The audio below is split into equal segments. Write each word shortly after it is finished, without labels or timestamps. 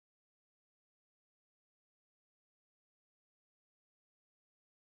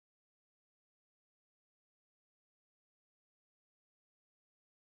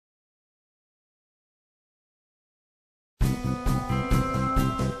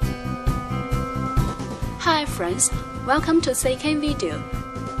Hi friends, welcome to second video.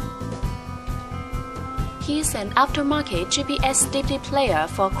 Here's an aftermarket GPS DVD player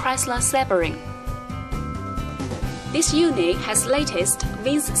for Chrysler Sebring. This unit has latest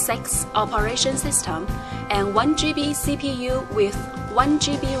Win 6 operation system and 1GB CPU with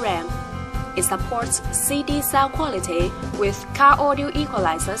 1GB RAM. It supports CD sound quality with car audio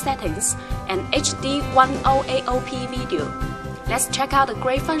equalizer settings and HD 1080p video. Let's check out the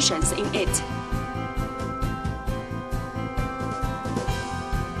great functions in it.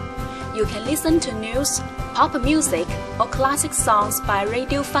 You can listen to news, pop music, or classic songs by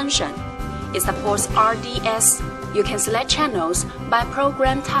radio function. It supports RDS. You can select channels by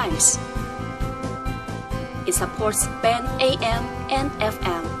program times. It supports band AM and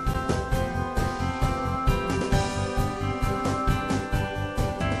FM.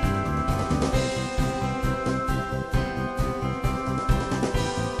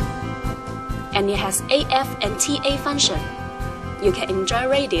 And it has AF and TA function. You can enjoy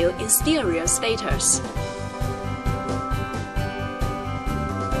radio in stereo status.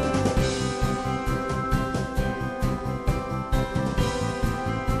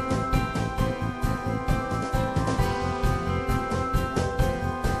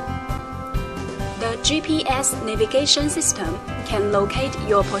 The GPS navigation system can locate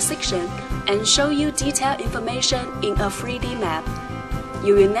your position and show you detailed information in a 3D map.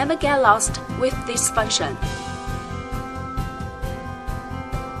 You will never get lost with this function.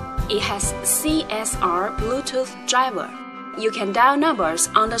 It has CSR Bluetooth driver. You can dial numbers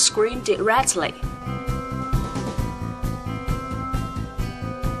on the screen directly.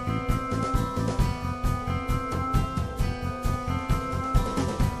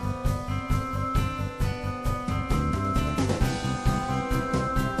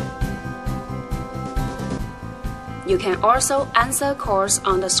 You can also answer calls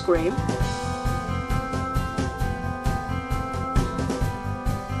on the screen.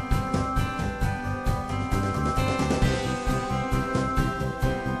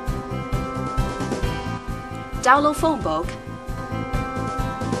 Download phone book,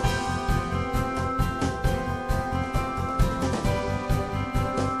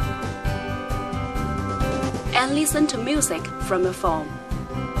 and listen to music from your phone.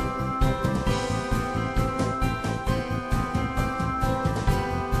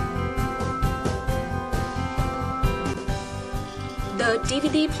 The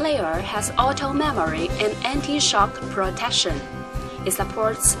DVD player has auto memory and anti-shock protection. It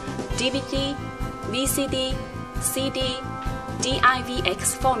supports DVD, VCD, CD,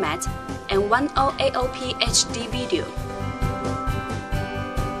 DIVX format, and 1080p HD video.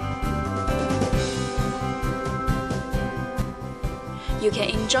 You can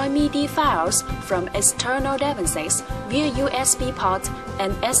enjoy MIDI files from external devices via USB port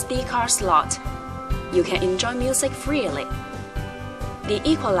and SD card slot. You can enjoy music freely. The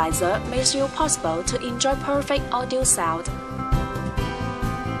equalizer makes it possible to enjoy perfect audio sound.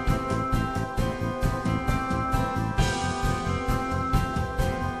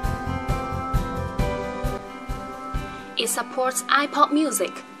 It supports iPod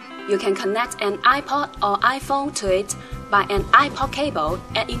music. You can connect an iPod or iPhone to it by an iPod cable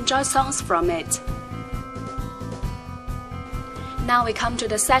and enjoy songs from it. Now we come to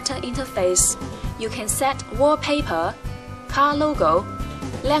the setting interface. You can set wallpaper, car logo,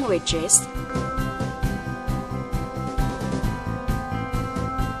 languages,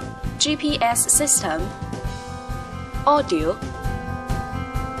 GPS system, audio,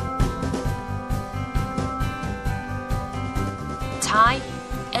 time,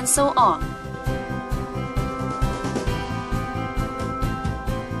 and so on.